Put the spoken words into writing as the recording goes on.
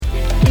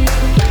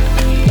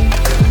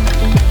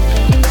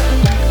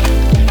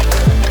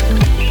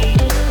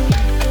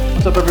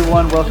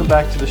everyone. Welcome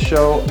back to the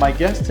show. My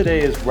guest today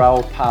is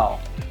Raoul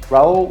Pal.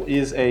 Raoul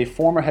is a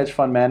former hedge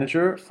fund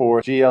manager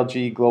for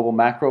GLG Global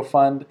Macro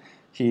Fund.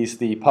 He's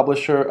the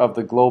publisher of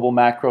the Global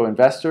Macro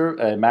Investor,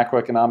 a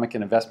macroeconomic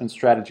and investment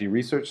strategy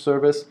research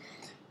service.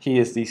 He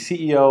is the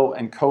CEO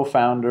and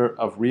co-founder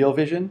of Real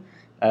Vision,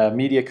 a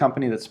media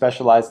company that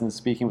specializes in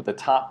speaking with the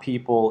top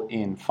people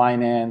in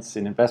finance,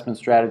 in investment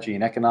strategy,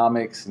 in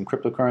economics, in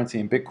cryptocurrency,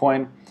 and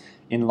Bitcoin,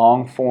 in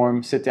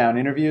long-form sit-down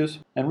interviews.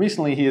 And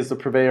recently he is the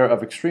purveyor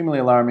of extremely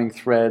alarming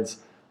threads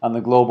on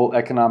the global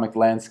economic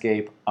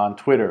landscape on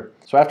Twitter.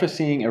 So after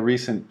seeing a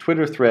recent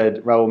Twitter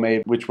thread Raoul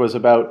made, which was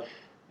about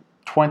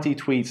 20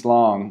 tweets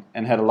long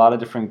and had a lot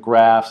of different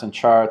graphs and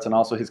charts and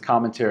also his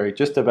commentary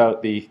just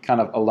about the kind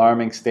of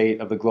alarming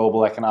state of the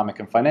global economic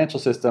and financial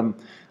system,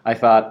 I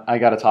thought, I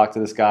got to talk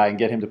to this guy and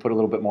get him to put a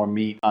little bit more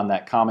meat on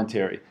that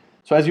commentary.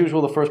 So as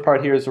usual, the first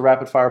part here is the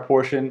rapid fire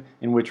portion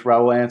in which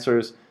Raoul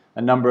answers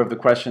a number of the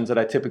questions that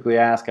I typically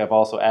ask. I've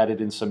also added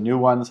in some new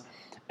ones.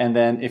 And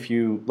then if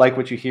you like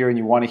what you hear and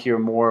you want to hear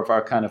more of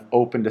our kind of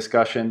open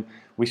discussion,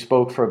 we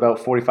spoke for about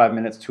 45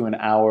 minutes to an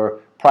hour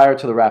prior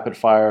to the rapid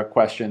fire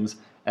questions,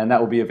 and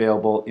that will be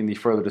available in the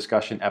further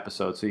discussion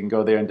episode. So you can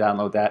go there and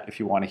download that if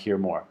you want to hear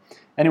more.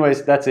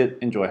 Anyways, that's it.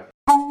 Enjoy.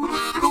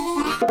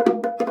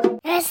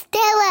 Let's do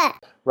it.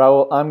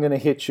 Raoul, I'm going to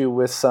hit you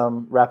with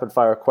some rapid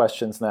fire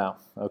questions now,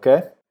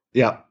 okay?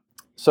 Yeah.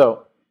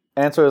 So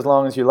answer as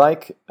long as you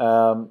like.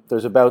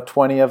 There's about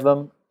 20 of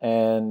them,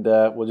 and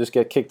we'll just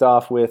get kicked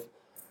off with,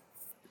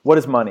 what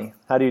is money?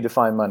 How do you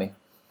define money?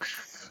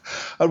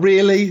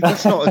 Really?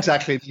 That's not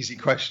exactly an easy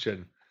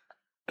question.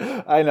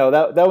 I know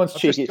that one's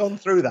I've cheeky. just gone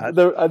through that.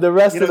 The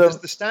rest of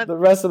them, the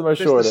rest of them are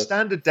there's shorter. the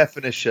standard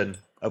definition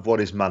of what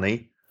is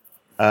money,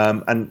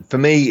 and for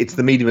me, it's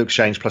the medium of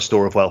exchange plus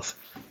store of wealth.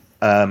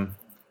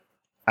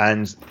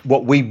 And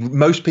what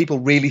most people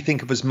really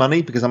think of as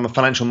money, because I'm a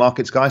financial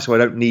markets guy, so I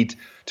don't need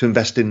to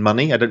invest in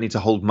money. I don't need to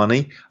hold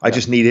money. I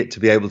just need it to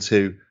be able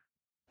to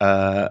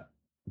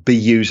be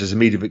used as a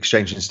medium of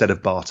exchange instead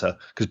of barter,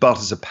 because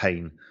barter's a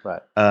pain.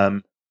 Right.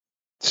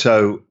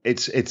 So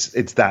it's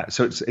that.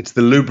 So it's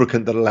the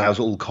lubricant that allows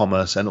all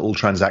commerce and all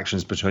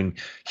transactions between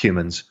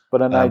humans.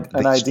 But an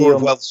ideal store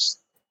of wealth.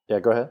 Yeah,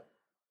 go ahead.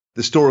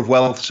 The store of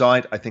wealth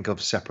side, I think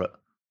of separate.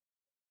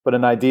 But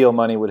an ideal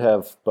money would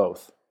have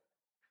both.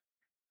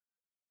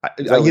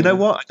 You know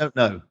what? I don't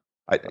know.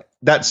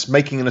 That's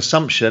making an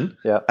assumption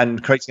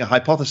and creating a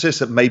hypothesis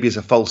that maybe is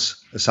a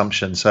false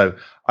assumption. So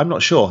I'm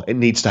not sure. It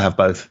needs to have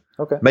both.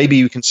 Okay. Maybe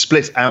you can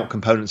split out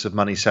components of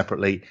money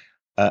separately,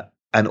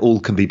 and all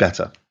can be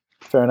better.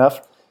 Fair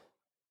enough.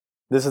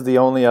 This is the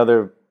only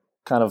other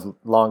kind of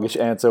longish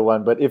answer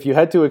one. But if you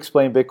had to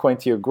explain Bitcoin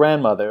to your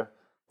grandmother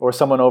or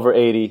someone over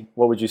 80,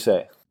 what would you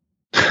say?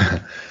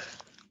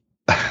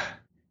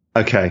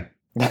 Okay.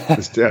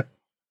 Because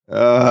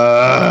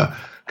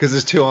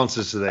there's two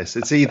answers to this.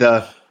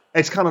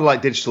 It's kind of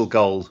like digital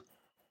gold.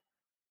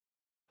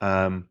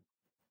 And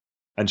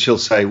she'll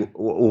say,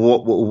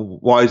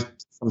 why does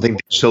something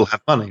digital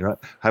have money, right?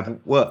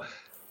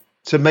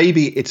 So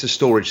maybe it's a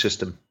storage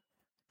system.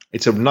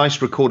 It's a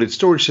nice recorded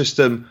storage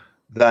system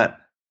that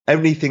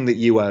everything that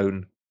you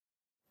own,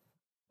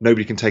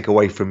 nobody can take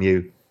away from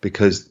you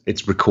because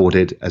it's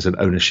recorded as an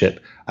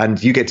ownership.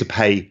 And you get to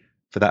pay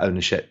for that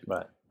ownership.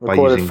 Right.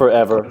 Recorded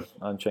forever,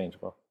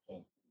 unchangeable.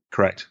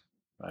 Correct.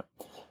 Right.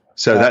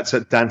 So that's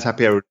what Dan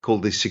Tapiero would call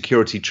the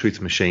security truth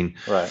machine,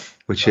 right?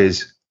 Which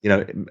is,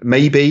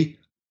 maybe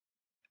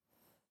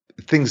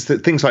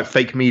things like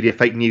fake media,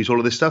 fake news, all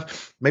of this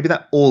stuff, maybe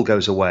that all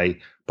goes away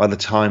by the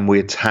time we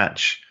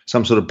attach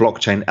some sort of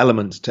blockchain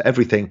element to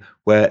everything,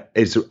 where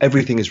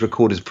everything is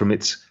recorded from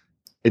its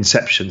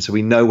inception, so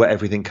we know where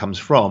everything comes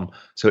from.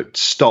 So it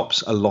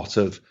stops a lot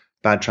of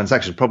bad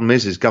transactions. Problem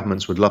is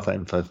governments would love that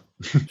info.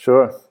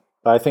 Sure,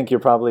 I think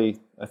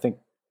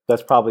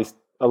that's probably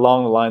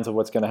along the lines of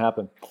what's going to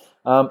happen.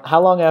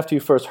 How long after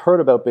you first heard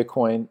about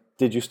Bitcoin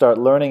did you start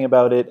learning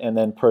about it and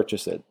then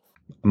purchase it?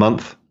 A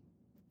month.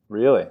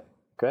 Really?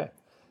 Okay.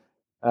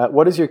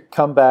 What is your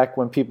comeback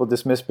when people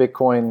dismiss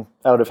Bitcoin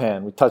out of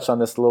hand? We touched on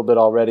this a little bit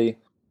already.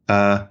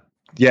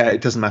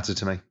 It doesn't matter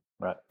to me.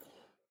 Right.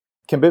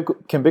 Can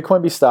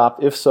Bitcoin be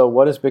stopped? If so,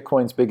 what is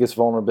Bitcoin's biggest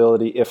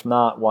vulnerability? If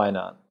not, why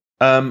not?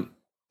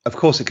 Of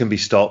course it can be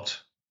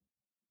stopped.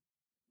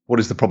 What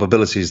is the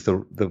probability is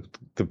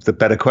the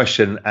better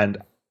question, and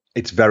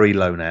it's very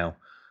low now.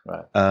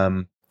 Right.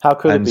 How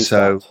could it be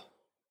stopped?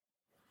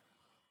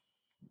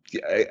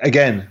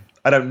 Again,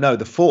 I don't know.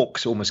 The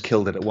forks almost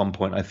killed it at one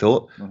point, I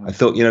thought. Mm-hmm. I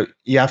thought,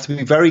 you have to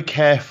be very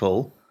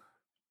careful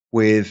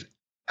with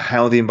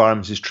how the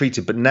environment is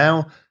treated. But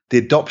now the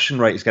adoption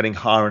rate is getting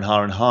higher and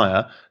higher and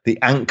higher. The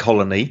ant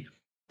colony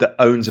that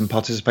owns and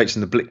participates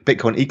in the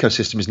Bitcoin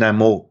ecosystem is now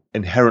more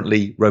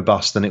inherently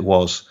robust than it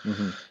was.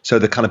 Mm-hmm. So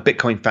the kind of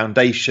Bitcoin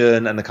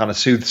Foundation and the kind of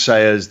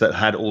soothsayers that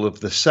had all of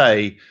the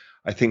say,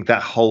 I think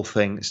that whole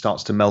thing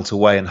starts to melt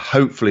away, and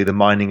hopefully the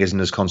mining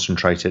isn't as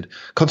concentrated.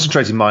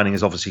 Concentrated mining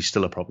is obviously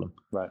still a problem.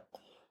 Right.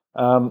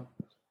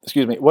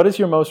 Excuse me. What is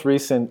your most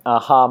recent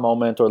aha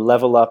moment or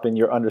level up in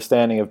your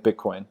understanding of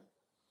Bitcoin?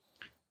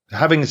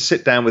 having a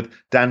sit down with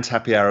Dan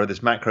Tapiero,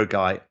 this macro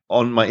guy,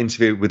 on my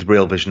interview with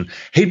Real Vision.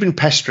 He'd been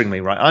pestering me,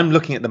 right? I'm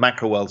looking at the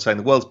macro world saying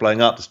the world's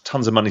blowing up. There's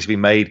tons of money to be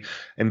made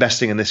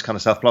investing in this kind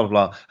of stuff, blah, blah,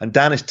 blah. And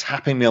Dan is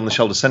tapping me on the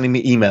shoulder, sending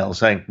me emails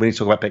saying, we need to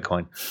talk about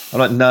Bitcoin. I'm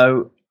like,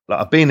 no,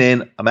 I've been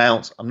in, I'm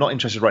out. I'm not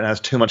interested right now. There's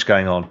too much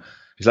going on.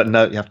 He's like,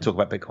 no, you have to talk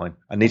about Bitcoin.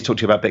 I need to talk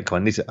to you about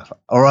Bitcoin.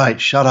 All right,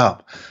 shut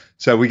up.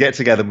 So we get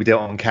together and we do it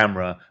on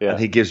camera, and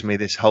he gives me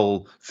this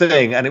whole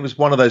thing. And it was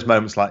one of those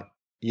moments like,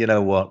 you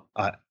know what?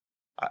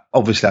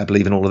 Obviously, I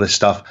believe in all of this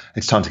stuff.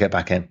 It's time to get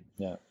back in.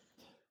 Yeah.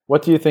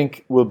 What do you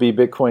think will be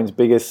Bitcoin's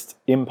biggest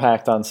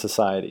impact on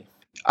society?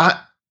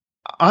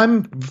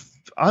 I'm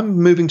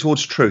moving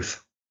towards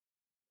truth.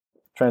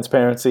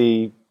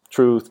 Transparency,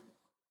 truth,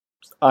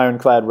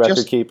 ironclad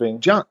record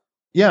keeping.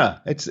 Yeah,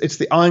 it's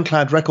the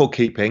ironclad record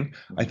keeping.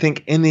 I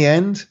think in the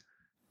end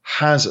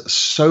has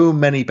so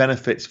many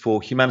benefits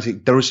for humanity.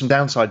 There are some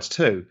downsides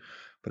too,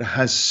 but it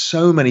has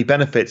so many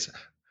benefits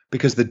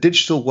because the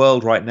digital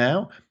world right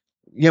now,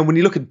 when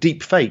you look at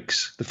deep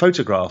fakes, the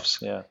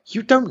photographs,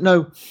 you don't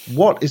know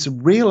what is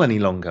real any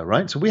longer,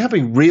 right? So we have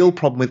a real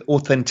problem with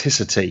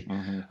authenticity.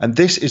 And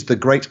this is the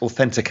great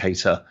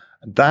authenticator.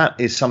 That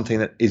is something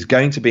that is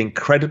going to be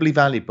incredibly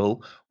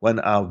valuable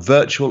when our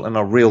virtual and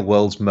our real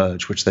worlds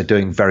merge, which they're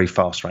doing very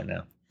fast right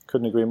now.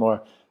 Couldn't agree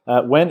more.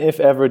 When, if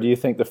ever, do you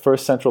think the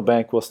first central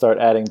bank will start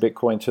adding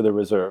Bitcoin to the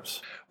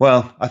reserves?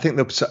 Well, I think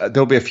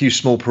there'll be a few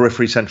small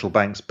periphery central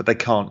banks, but they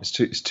can't.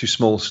 It's too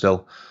small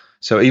still.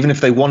 So even if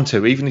they want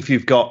to, even if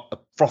you've got a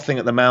frothing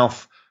at the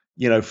mouth,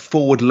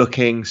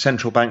 forward-looking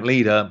central bank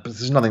leader, but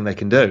there's nothing they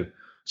can do.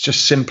 It's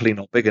just simply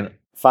not big enough.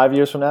 5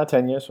 years from now,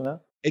 10 years from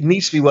now? It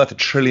needs to be worth $1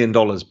 trillion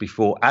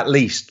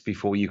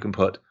before you can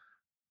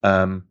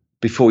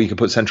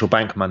put central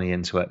bank money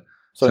into it.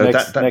 So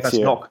next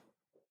year.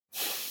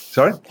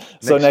 Sorry?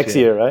 Next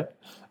year, right?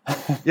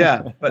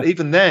 Yeah, but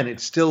even then,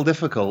 it's still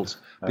difficult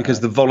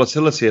because the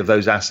volatility of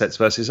those assets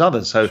versus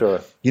others.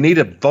 So you need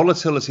a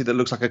volatility that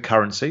looks like a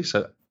currency.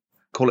 So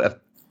call it a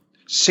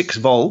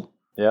 6-vol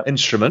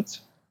instrument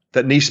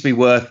that needs to be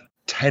worth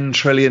 $10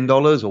 trillion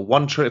or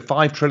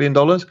 $5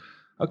 trillion.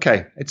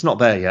 Okay, it's not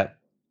there yet.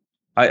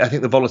 I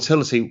think the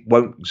volatility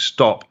won't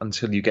stop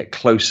until you get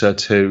closer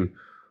to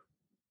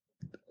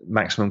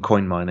maximum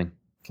coin mining.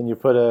 Can you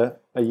put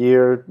a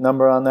year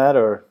number on that,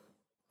 or?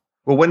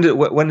 Well,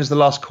 when is the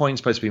last coin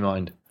supposed to be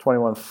mined?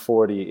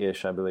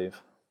 2140-ish, I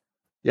believe.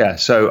 Yeah,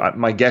 so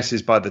my guess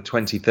is by the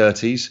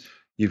 2030s,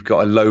 you've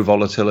got a low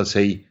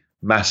volatility,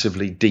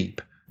 massively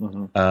deep,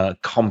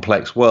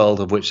 complex world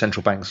of which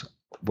central banks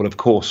will, of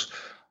course,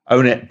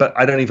 own it. But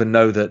I don't even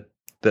know that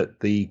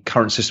the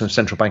current system of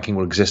central banking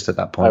will exist at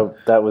that point.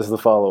 That was the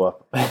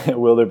follow-up.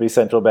 Will there be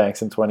central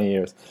banks in 20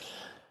 years?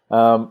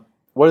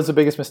 What is the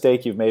biggest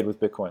mistake you've made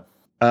with Bitcoin?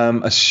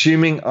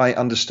 Assuming I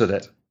understood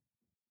it.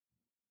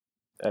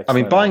 Excellent I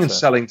mean, buying and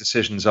selling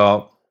decisions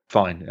are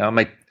fine. I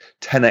made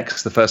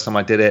 10x the first time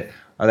I did it.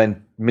 I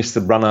then missed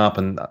the run up,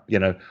 and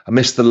I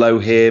missed the low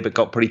here, but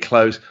got pretty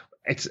close.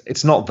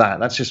 It's not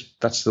that.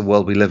 That's the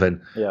world we live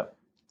in. Yeah.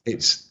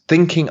 It's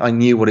thinking I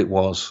knew what it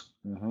was.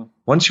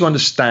 Once you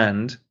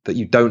understand that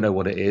you don't know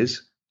what it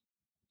is,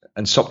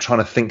 and stop trying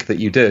to think that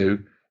you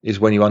do, is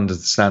when you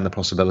understand the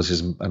possibilities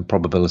and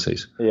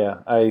probabilities. Yeah,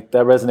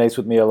 that resonates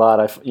with me a lot.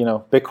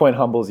 Bitcoin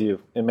humbles you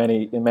in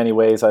many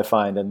ways, I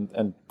find,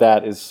 and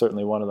that is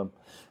certainly one of them.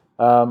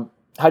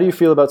 How do you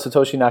feel about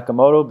Satoshi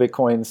Nakamoto,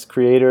 Bitcoin's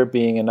creator,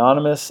 being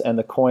anonymous, and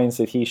the coins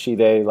that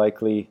they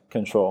likely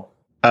control?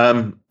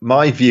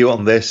 My view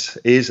on this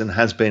is, and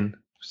has been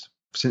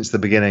since the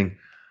beginning,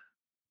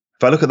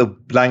 if I look at the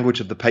language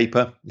of the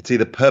paper, it's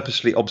either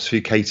purposely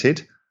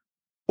obfuscated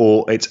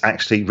or it's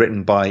actually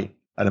written by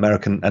an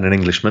American and an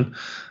Englishman.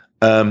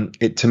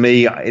 To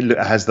me, it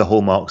has the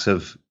hallmarks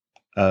of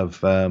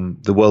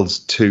the world's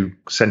two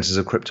centers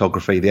of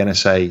cryptography, the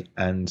NSA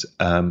and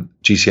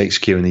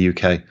GCHQ in the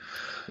UK.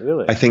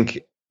 Really? I think,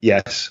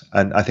 yes.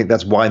 And I think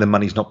that's why the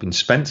money's not been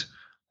spent.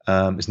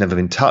 It's never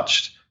been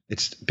touched.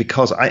 It's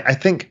because I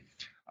think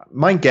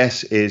my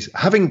guess is,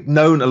 having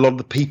known a lot of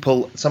the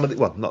people,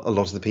 not a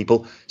lot of the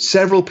people,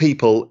 several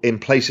people in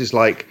places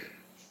like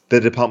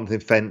the Department of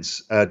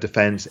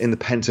Defense, in the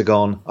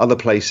Pentagon, other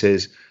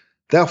places,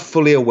 they're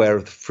fully aware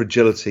of the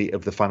fragility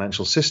of the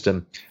financial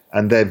system.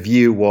 And their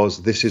view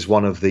was this is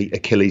one of the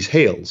Achilles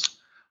heels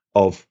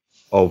of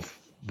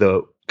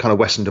the kind of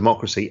Western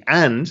democracy,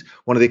 and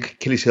one of the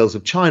Achilles heels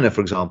of China,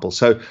 for example.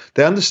 So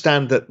they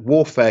understand that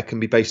warfare can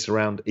be based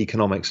around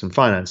economics and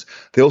finance.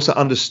 They also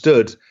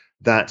understood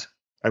that,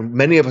 and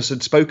many of us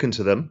had spoken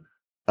to them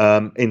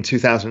in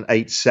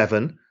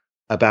 2008-07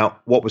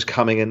 about what was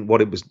coming and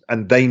what it was,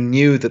 and they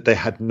knew that they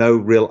had no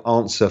real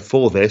answer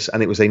for this,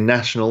 and it was a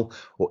national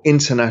or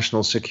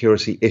international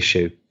security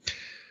issue.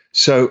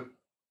 So,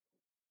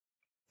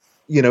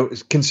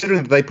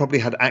 considering that they probably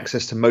had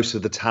access to most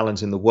of the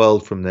talent in the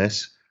world from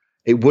this,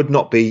 it would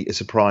not be a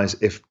surprise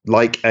if,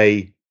 like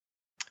a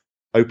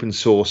open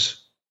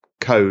source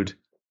code,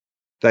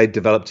 they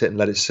developed it and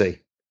let it see.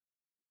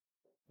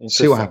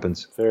 See what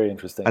happens. Very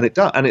interesting. And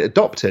it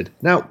adopted.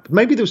 Now,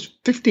 maybe there was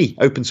 50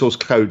 open source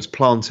codes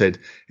planted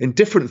in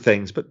different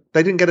things, but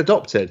they didn't get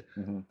adopted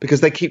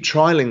because they keep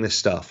trialing this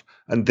stuff.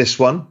 And this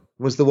one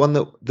was the one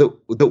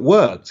that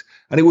worked.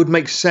 And it would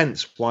make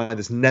sense why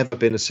there's never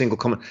been a single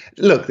comment.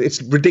 Look,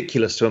 it's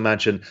ridiculous to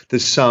imagine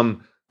there's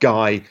some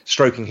guy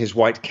stroking his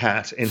white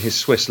cat in his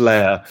Swiss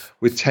lair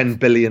with $10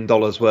 billion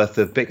worth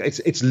of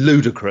it's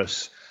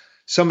ludicrous.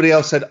 Somebody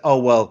else said, oh,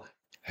 well,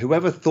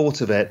 whoever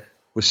thought of it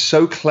was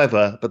so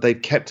clever, but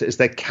they've kept it as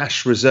their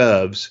cash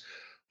reserves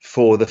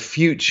for the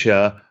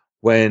future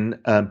when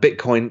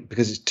Bitcoin,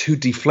 because it's too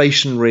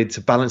deflationary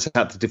to balance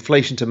out the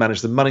deflation to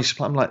manage the money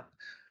supply. I'm like,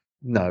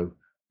 no,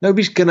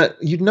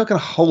 you're not gonna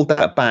hold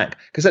that back,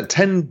 because at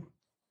 $10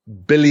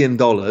 billion,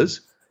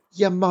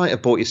 you might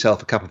have bought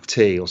yourself a cup of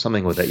tea or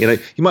something with it.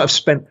 You might have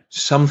spent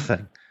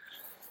something.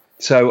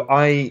 So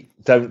I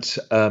don't.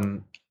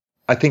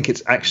 I think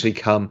it's actually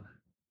come,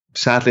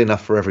 sadly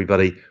enough for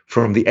everybody,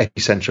 from the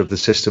epicenter of the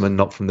system and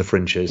not from the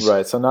fringes.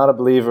 Right. So not a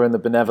believer in the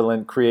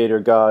benevolent creator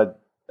God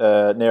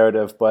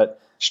narrative,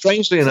 but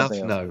strangely enough,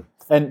 no.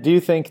 And do you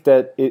think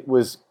that it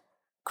was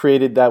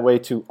created that way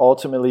to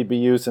ultimately be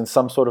used in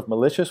some sort of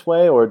malicious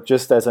way, or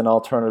just as an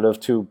alternative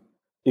to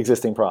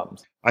existing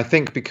problems? I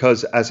think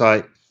because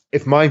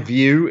if my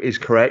view is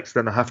correct,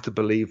 then I have to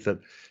believe that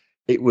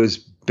it was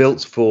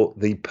built for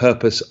the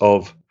purpose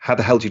of how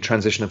the hell do you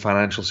transition a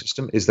financial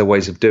system? Is there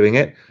ways of doing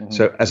it?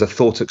 So as a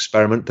thought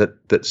experiment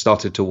that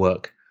started to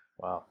work.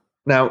 Wow.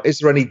 Now, is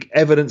there any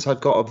evidence I've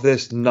got of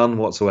this? None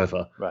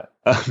whatsoever. Right.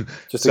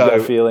 Just a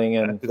gut feeling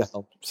and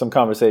some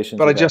conversations.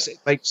 But it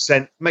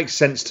makes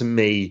sense to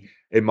me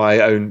in my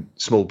own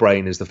small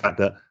brain, is the fact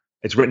that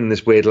it's written in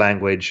this weird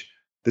language.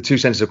 The two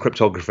senses of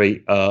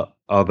cryptography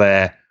are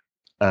there.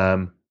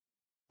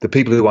 The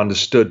people who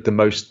understood the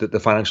most that the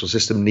financial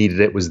system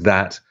needed it was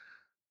that.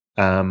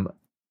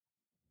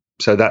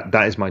 So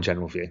that is my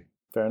general view.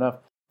 Fair enough.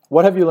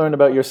 What have you learned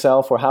about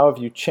yourself, or how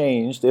have you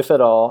changed, if at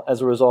all,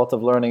 as a result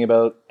of learning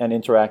about and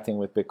interacting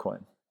with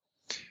Bitcoin?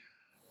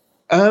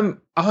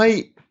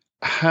 I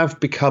have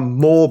become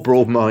more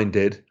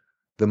broad-minded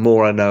the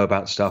more I know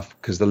about stuff,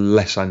 because the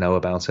less I know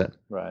about it.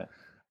 Right.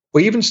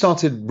 We even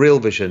started Real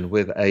Vision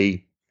with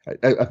in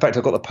fact,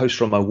 I've got the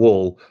poster on my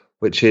wall,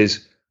 which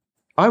is,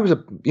 I was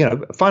a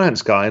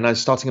finance guy and I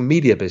was starting a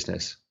media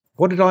business.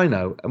 What did I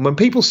know? And when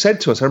people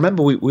said to us, I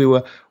remember we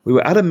were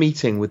at a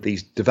meeting with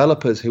these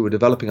developers who were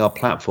developing our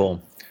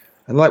platform,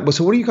 and like, well,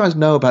 so what do you guys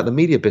know about the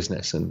media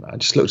business? And I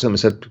just looked at them and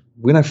said,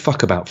 we know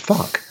fuck about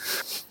fuck.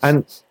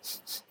 And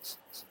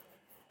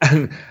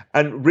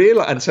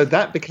so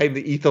that became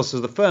the ethos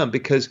of the firm,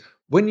 because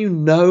when you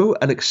know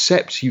and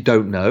accept you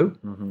don't know,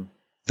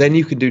 then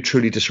you can do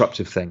truly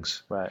disruptive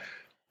things. Right.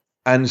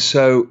 And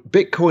so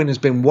Bitcoin has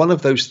been one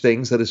of those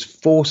things that has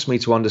forced me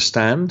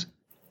to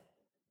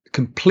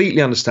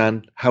completely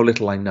understand how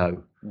little I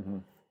know.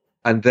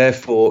 And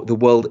therefore the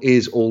world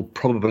is all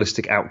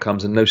probabilistic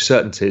outcomes and no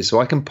certainties. So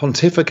I can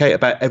pontificate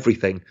about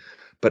everything,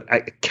 but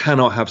I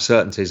cannot have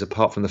certainties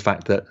apart from the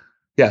fact that,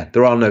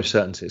 there are no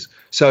certainties.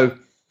 So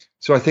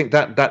I think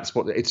that's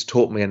what it's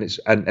taught me. And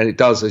it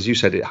does, as you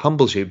said, it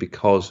humbles you,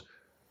 because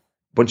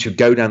once you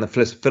go down the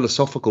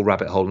philosophical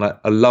rabbit hole, and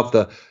I love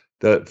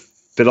the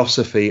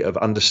philosophy of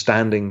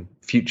understanding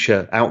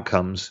future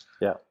outcomes.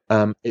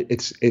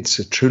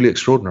 It's truly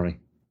extraordinary.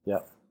 Yeah,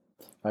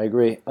 I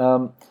agree.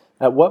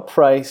 At what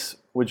price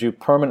would you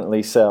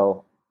permanently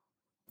sell,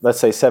 let's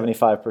say,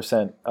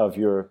 75% of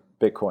your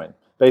Bitcoin?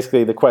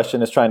 Basically, the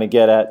question is trying to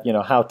get at,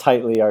 how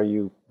tightly are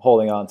you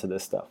holding on to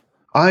this stuff?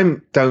 I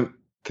don't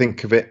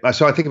think of it.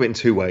 So I think of it in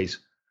two ways.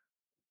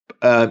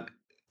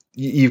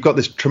 You've got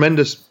this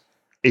tremendous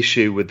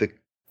issue with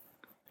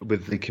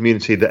the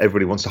community that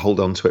everybody wants to hold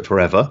on to it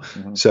forever.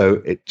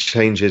 So it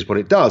changes what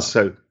it does.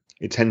 So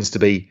it tends to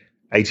be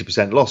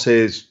 80%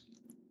 losses,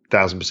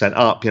 1,000%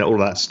 up, all of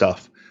that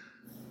stuff.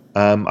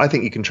 I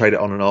think you can trade it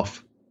on and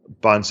off,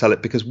 buy and sell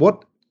it, because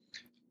what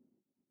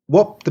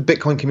the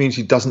Bitcoin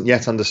community doesn't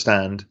yet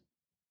understand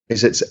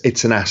is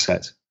it's an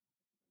asset.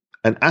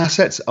 And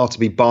assets are to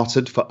be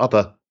bartered for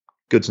other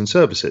goods and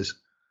services.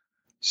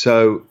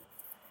 So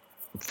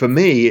for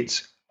me,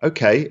 it's,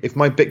 okay, if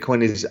my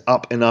Bitcoin is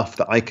up enough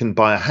that I can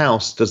buy a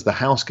house, does the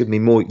house give me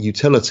more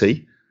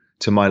utility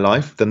to my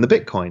life than the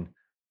Bitcoin?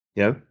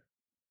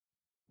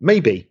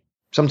 Maybe.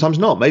 Sometimes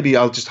not. Maybe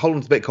I'll just hold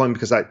on to Bitcoin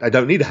because I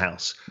don't need a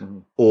house.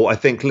 Or I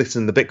think,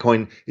 listen, the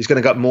Bitcoin is going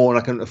to go up more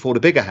and I can afford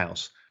a bigger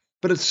house.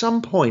 But at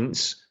some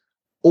points,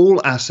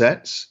 all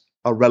assets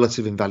are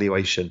relative in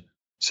valuation.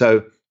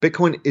 So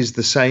Bitcoin is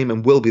the same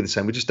and will be the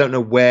same. We just don't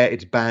know where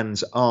its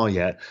bands are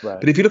yet. Right.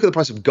 But if you look at the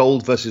price of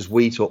gold versus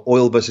wheat, or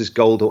oil versus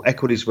gold, or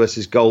equities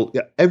versus gold,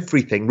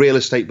 everything, real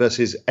estate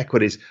versus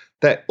equities,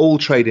 they all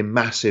trade in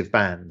massive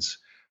bands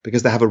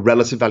because they have a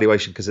relative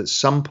valuation, because at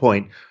some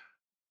point,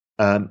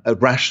 a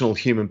rational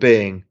human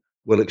being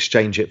will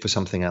exchange it for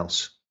something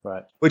else.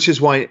 Right. Which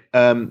is why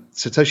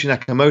Satoshi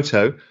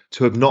Nakamoto,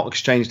 to have not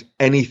exchanged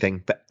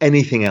anything for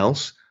anything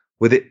else,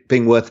 with it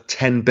being worth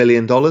 $10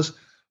 billion,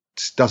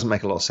 doesn't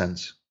make a lot of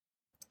sense.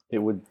 It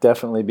would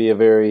definitely be a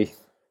very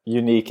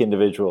unique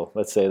individual.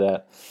 Let's say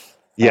that.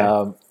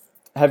 Yeah.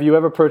 Have you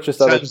ever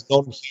purchased other? Sounds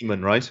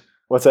non-human, right?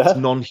 What's It's that?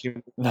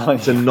 non-human. No,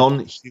 It's a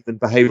non-human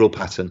behavioral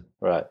pattern.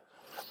 right.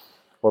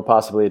 Or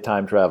possibly a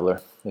time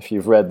traveler, if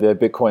you've read the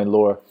Bitcoin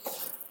lore.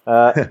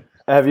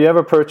 Have you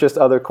ever purchased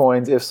other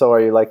coins? If so,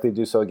 are you likely to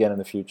do so again in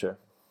the future?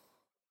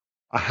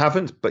 I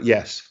haven't, but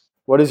yes.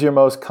 What is your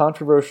most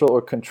controversial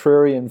or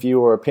contrarian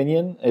view or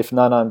opinion? If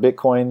none on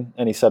Bitcoin,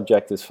 any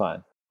subject is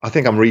fine. I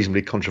think I'm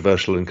reasonably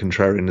controversial and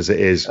contrarian as it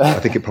is. I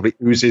think it probably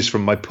oozes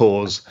from my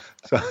pores.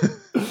 So.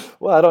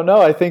 Well, I don't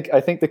know. I think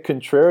the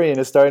contrarian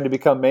is starting to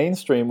become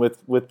mainstream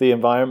with the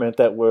environment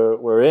that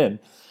we're in.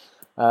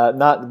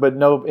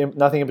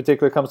 Nothing in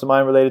particular comes to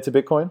mind related to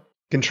Bitcoin.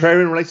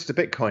 Contrarian related to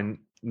Bitcoin,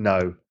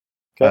 no,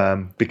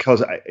 Okay.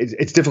 because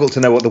it's difficult to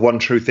know what the one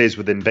truth is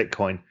within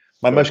Bitcoin.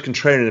 My most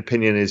contrarian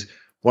opinion is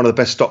one of the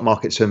best stock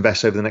markets to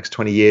invest over the next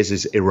 20 years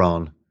is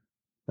Iran.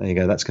 There you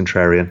go. That's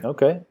contrarian.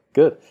 Okay,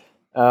 good.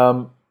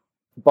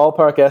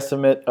 Ballpark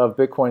estimate of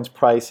Bitcoin's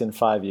price in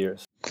 5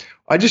 years.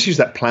 I just use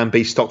that Plan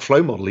B stock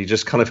flow model. You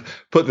just kind of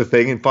put the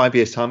thing in 5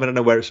 years' time. I don't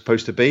know where it's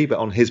supposed to be, but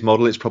on his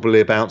model, it's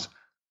probably about $1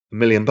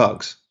 million.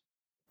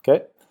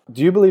 Okay.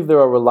 Do you believe there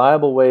are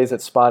reliable ways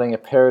at spotting a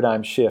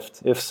paradigm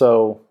shift? If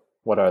so,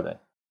 what are they?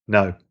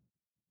 No.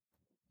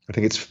 I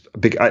think it's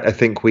big. I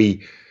think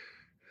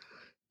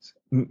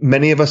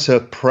many of us are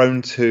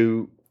prone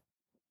to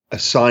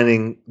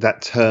assigning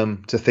that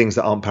term to things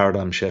that aren't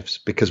paradigm shifts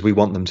because we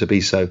want them to be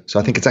so. So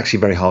I think it's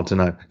actually very hard to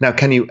know. Now,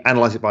 can you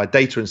analyze it by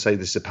data and say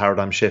this is a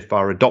paradigm shift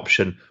via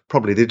adoption?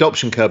 Probably. The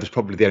adoption curve is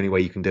probably the only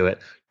way you can do it,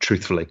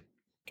 truthfully.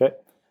 Okay.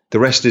 The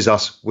rest is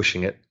us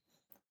wishing it.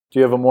 Do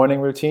you have a morning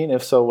routine?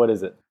 If so, what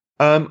is it?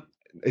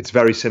 It's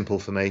very simple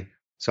for me.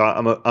 So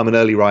I'm an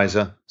early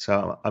riser.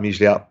 So I'm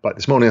usually up. Like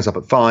this morning, I was up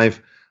at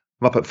 5.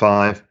 I'm up at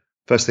 5.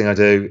 First thing I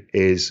do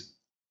is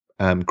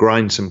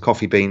grind some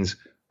coffee beans,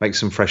 make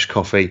some fresh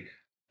coffee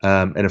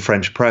in a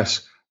French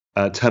press,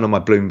 turn on my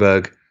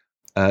Bloomberg,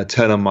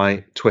 turn on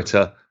my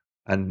Twitter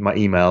and my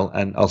email,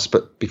 and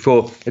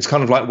before it's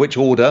kind of like which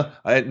order.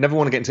 I never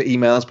want to get into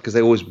emails because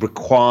they always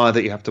require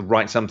that you have to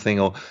write something,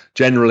 or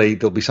generally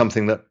there'll be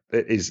something that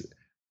is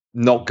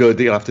not good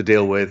that you'll have to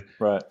deal with.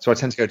 Right. So I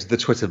tend to go to the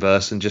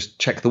Twitterverse and just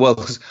check the world.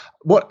 Because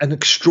what an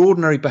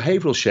extraordinary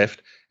behavioral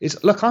shift is.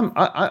 Look,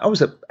 I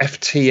was a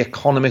FT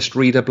economist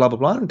reader, blah blah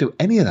blah. I don't do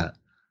any of that.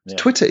 Yeah.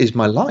 Twitter is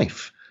my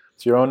life.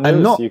 It's your own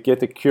news. You get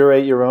to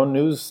curate your own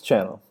news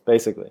channel,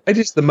 basically. It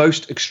is the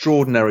most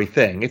extraordinary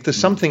thing. If there's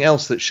something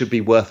else that should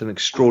be worth an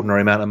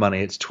extraordinary amount of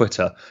money, it's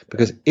Twitter,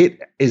 because it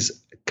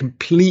is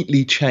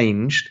completely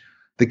changed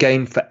the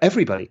game for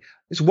everybody.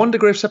 It's 1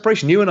 degree of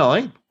separation. You and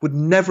I would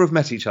never have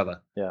met each other.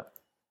 Yeah.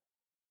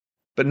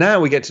 But now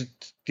we get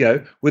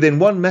to, within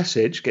one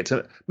message, get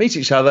to meet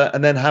each other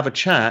and then have a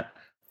chat.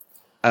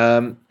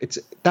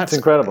 That's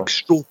incredible.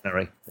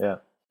 Extraordinary. Yeah.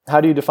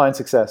 How do you define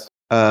success?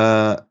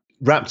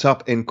 Wrapped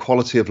up in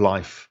quality of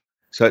life.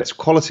 So it's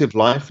quality of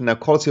life. Now,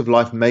 quality of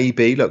life may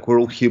be, look, we're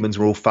all humans,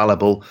 we're all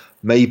fallible,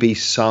 maybe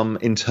some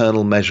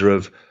internal measure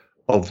of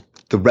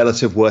the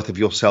relative worth of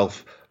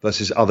yourself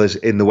versus others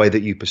in the way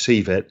that you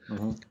perceive it.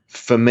 Mm-hmm.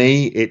 For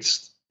me,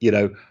 it's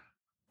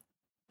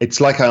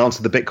like I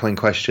answered the Bitcoin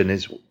question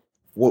is,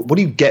 what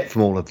do you get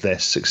from all of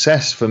this?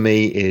 Success for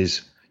me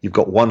is you've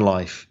got one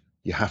life.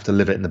 You have to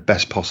live it in the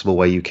best possible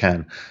way you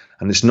can.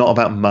 And it's not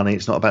about money.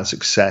 It's not about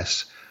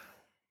success,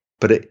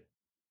 but it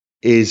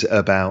is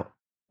about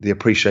the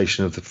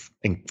appreciation of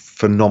the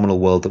phenomenal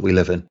world that we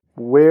live in.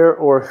 Where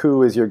or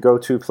who is your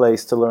go-to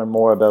place to learn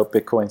more about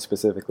Bitcoin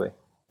specifically?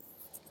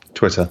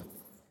 Twitter.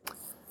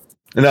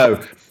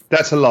 No,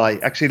 that's a lie.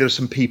 Actually, there's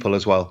some people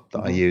as well that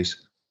I use.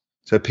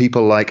 So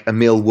people like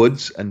Emil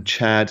Woods and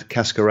Chad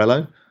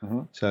Cascarello.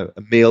 Mm-hmm. So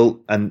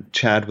Emil and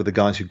Chad were the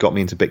guys who got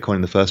me into Bitcoin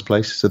in the first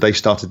place. So they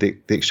started the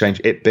exchange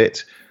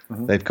ItBit.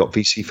 Mm-hmm. They've got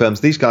VC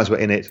firms. These guys were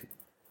in it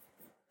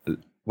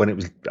when it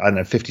was,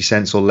 50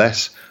 cents or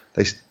less.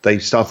 They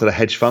started a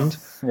hedge fund.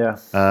 Yeah.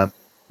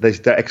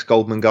 They're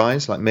ex-Goldman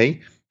guys like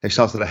me. They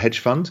started a hedge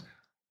fund.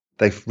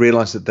 They've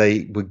realized that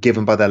they were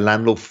given by their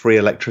landlord free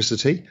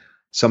electricity.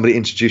 Somebody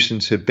introduced them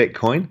to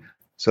Bitcoin.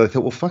 So they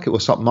thought, well, fuck it, we'll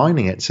stop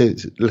mining it. So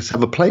let's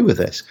have a play with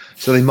this.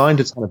 So they mined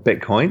a ton of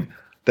Bitcoin,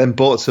 then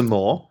bought some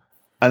more,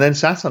 and then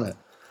sat on it.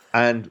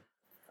 And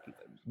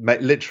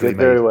literally did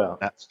very well.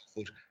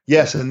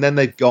 Yes, and then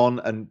they've gone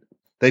and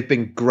they've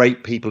been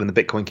great people in the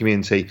Bitcoin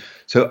community.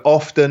 So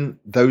often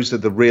those are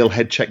the real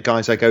head check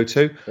guys I go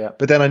to. Yeah.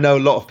 But then I know a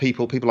lot of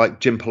people like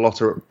Jim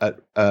Palotta at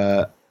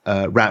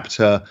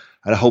Raptor,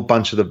 and a whole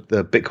bunch of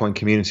the Bitcoin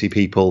community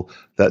people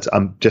that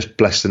I'm just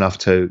blessed enough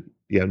to,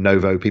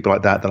 Novo, people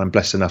like that I'm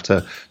blessed enough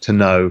to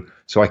know.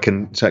 So I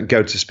can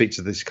go to speak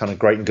to this kind of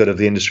great and good of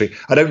the industry.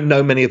 I don't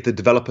know many of the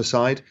developer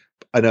side.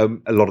 I know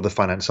a lot of the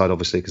finance side,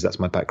 obviously, because that's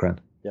my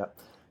background. Yeah.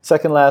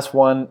 Second last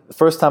one.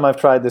 First time I've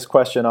tried this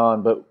question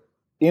on, but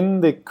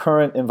in the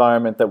current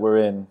environment that we're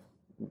in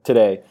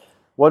today,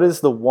 what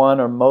is the one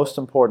or most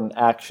important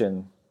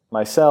action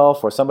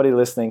myself or somebody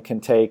listening can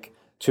take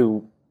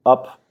to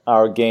up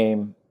our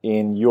game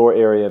in your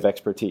area of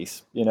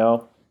expertise?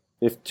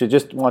 if to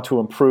just want to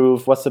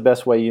improve, what's the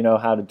best way you know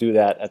how to do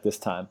that at this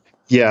time?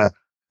 Yeah.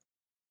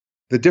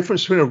 The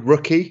difference between a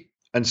rookie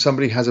and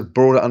somebody who has a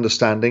broader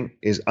understanding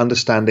is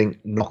understanding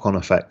knock-on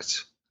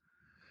effects.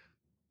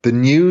 The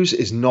news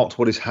is not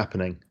what is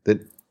happening.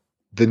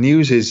 The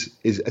news is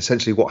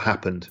essentially what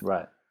happened.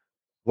 Right.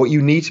 What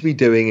you need to be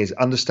doing is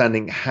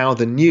understanding how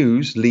the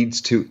news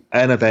leads to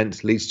an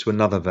event, leads to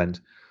another event.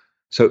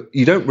 So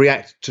you don't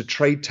react to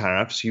trade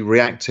tariffs. You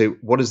react to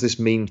what does this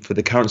mean for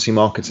the currency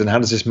markets and how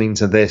does this mean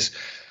to this?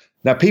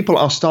 Now, people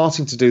are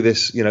starting to do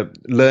this,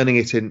 learning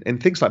it in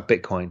things like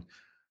Bitcoin,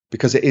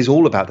 because it is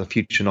all about the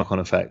future knock-on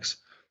effects.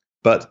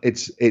 But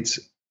it's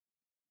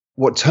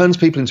what turns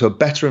people into a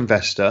better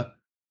investor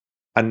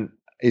and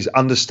is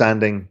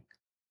understanding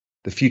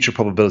the future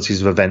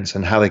probabilities of events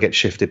and how they get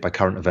shifted by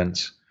current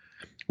events.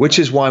 Which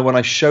is why when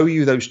I show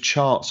you those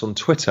charts on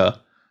Twitter,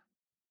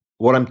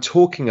 what I'm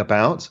talking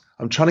about,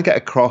 I'm trying to get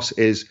across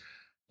is,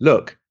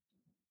 look,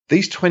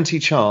 these 20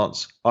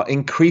 charts are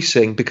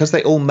increasing because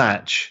they all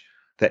match.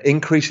 They're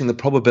increasing the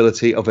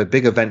probability of a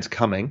big event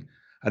coming.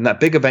 And that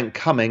big event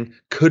coming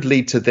could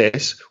lead to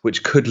this,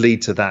 which could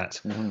lead to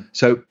that. Mm-hmm.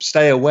 So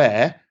stay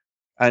aware.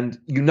 And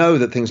you know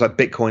that things like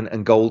Bitcoin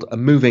and gold are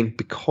moving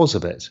because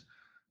of it.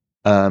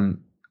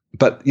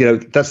 But,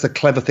 that's the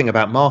clever thing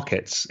about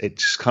markets. It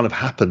just kind of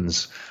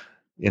happens.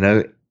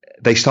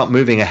 They start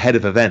moving ahead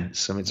of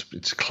events. I mean,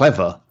 it's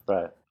clever.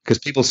 Right. Because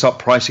people start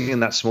pricing in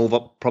that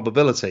small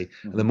probability.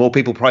 Mm-hmm. And the more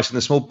people price in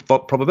the small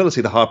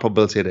probability, the higher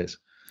probability it is.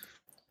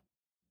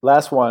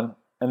 Last one.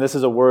 And this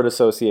is a word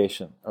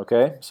association,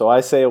 okay? So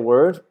I say a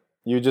word,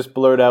 you just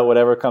blurt out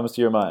whatever comes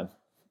to your mind.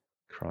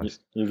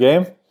 Christ. You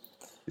game?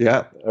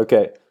 Yeah.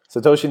 Okay.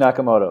 Satoshi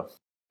Nakamoto.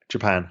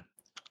 Japan.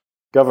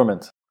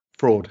 Government.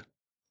 Fraud.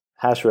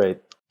 Hash rate.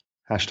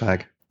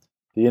 Hashtag.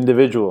 The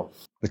individual.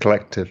 The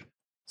collective.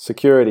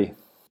 Security.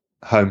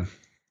 Home.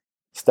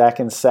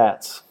 Stacking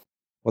sats.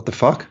 What the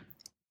fuck?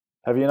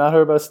 Have you not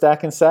heard about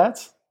stacking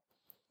sats?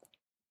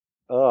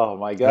 Oh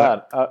my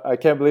God. Yeah. I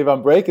can't believe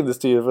I'm breaking this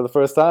to you for the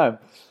first time.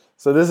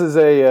 So this is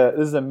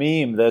a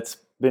meme that's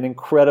been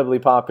incredibly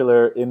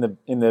popular in the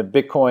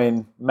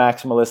Bitcoin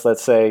maximalist,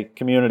 let's say,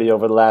 community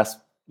over the last,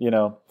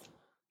 I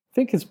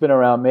think it's been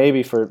around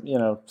maybe for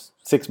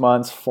 6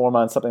 months, 4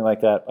 months, something like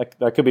that.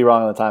 I could be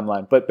wrong on the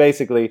timeline, but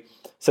basically,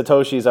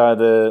 satoshis are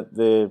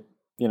the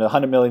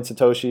 100 million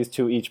satoshis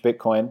to each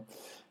Bitcoin,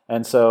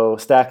 and so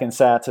stacking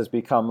sats has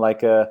become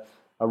like a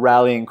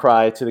rallying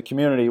cry to the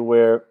community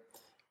where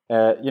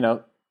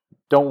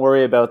don't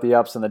worry about the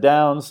ups and the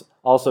downs.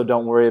 Also,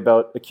 don't worry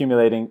about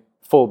accumulating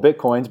full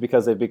Bitcoins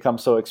because they've become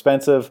so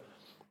expensive.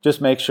 Just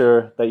make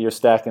sure that you're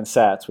stacking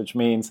sats, which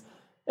means,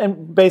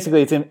 and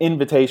basically it's an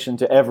invitation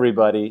to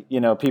everybody,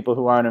 people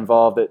who aren't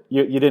involved, that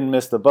you didn't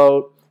miss the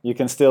boat. You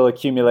can still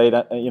accumulate,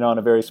 on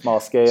a very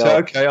small scale. So,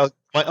 okay,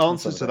 my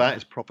answer to that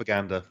is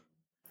propaganda.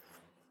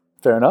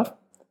 Fair enough.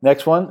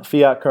 Next one,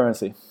 fiat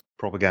currency.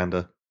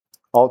 Propaganda.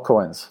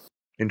 Altcoins.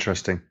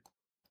 Interesting.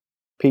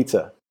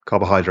 Pizza.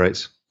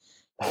 Carbohydrates.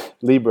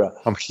 Libra.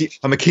 I'm a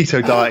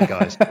keto diet,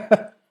 guys.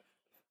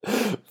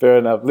 Fair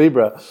enough.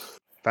 Libra.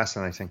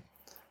 Fascinating.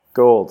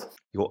 Gold.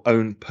 Your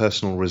own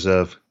personal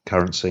reserve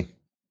currency.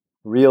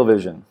 Real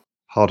vision.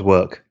 Hard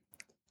work.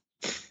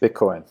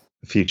 Bitcoin.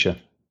 The future.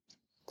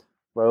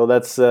 Well,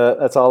 that's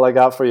all I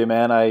got for you,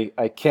 man.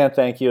 I can't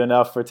thank you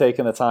enough for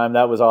taking the time.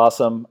 That was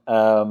awesome.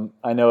 I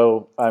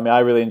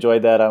really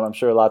enjoyed that. I'm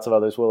sure lots of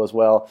others will as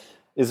well.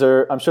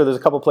 I'm sure there's a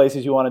couple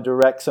places you want to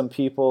direct some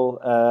people.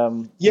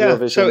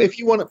 So if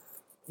you want to,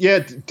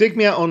 dig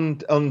me out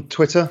on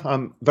Twitter.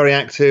 I'm very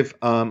active.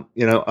 I'm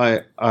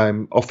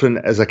often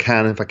as I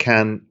can, if I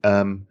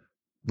can,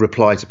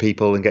 reply to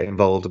people and get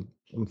involved.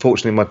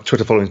 Unfortunately, my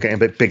Twitter following is getting a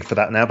bit big for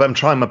that now, but I'm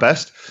trying my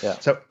best. Yeah.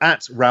 So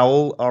at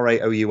Raoul,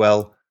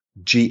 RAOUL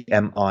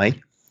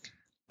GMI.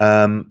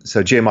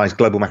 So GMI is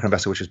Global Macro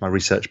Investor, which is my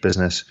research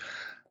business.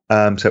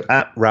 So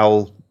at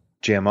Raoul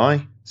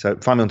GMI. So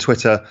find me on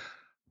Twitter.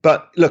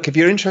 But look, if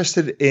you're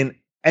interested in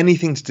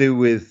anything to do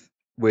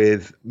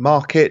with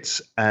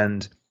markets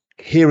and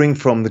hearing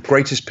from the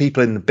greatest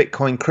people in the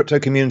Bitcoin crypto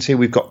community,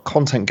 we've got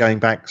content going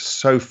back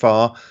so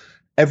far.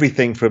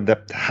 Everything from the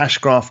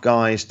Hashgraph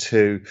guys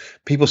to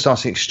people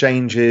starting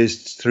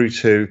exchanges through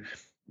to,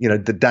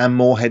 the Dan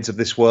Moreheads of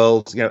this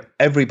world.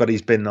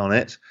 Everybody's been on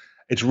it.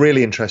 It's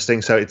really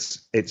interesting. So it's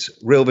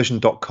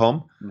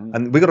realvision.com. Mm-hmm.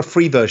 And we've got a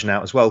free version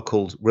out as well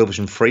called Real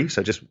Vision Free.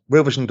 So just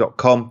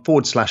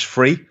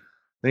realvision.com/free.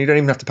 Then you don't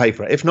even have to pay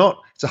for it. If not,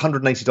 it's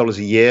 $180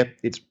 a year.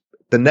 It's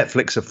the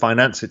Netflix of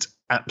finance. It's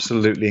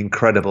absolutely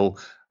incredible.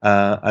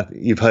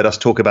 You've heard us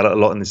talk about it a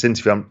lot in this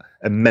interview. I'm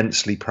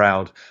immensely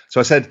proud. So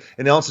I said,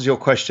 in the answer to your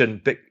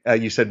question,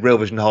 you said Real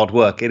Vision hard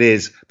work. It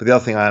is. But the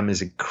other thing I am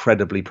is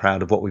incredibly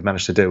proud of what we've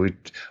managed to do.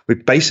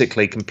 We've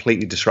basically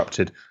completely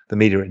disrupted the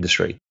media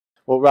industry.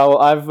 Well, Raoul,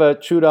 I've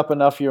chewed up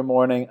enough for your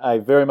morning. I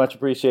very much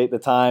appreciate the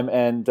time.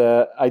 And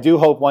I do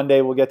hope one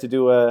day we'll get to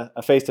do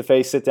a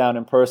face-to-face sit down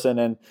in person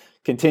and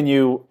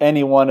continue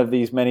any one of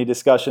these many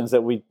discussions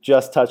that we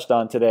just touched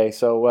on today.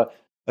 So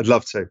I'd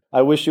love to.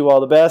 I wish you all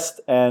the best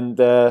and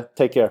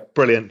take care.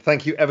 Brilliant.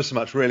 Thank you ever so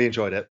much. Really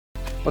enjoyed it.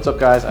 What's up,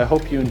 guys? I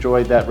hope you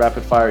enjoyed that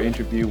rapid fire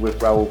interview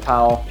with Raoul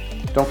Pal.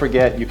 Don't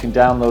forget, you can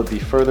download the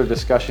further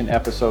discussion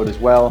episode as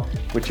well,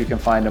 which you can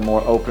find a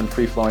more open,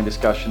 free-flowing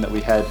discussion that we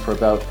had for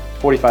about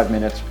 45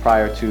 minutes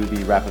prior to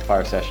the rapid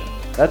fire session.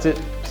 That's it.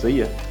 See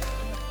ya.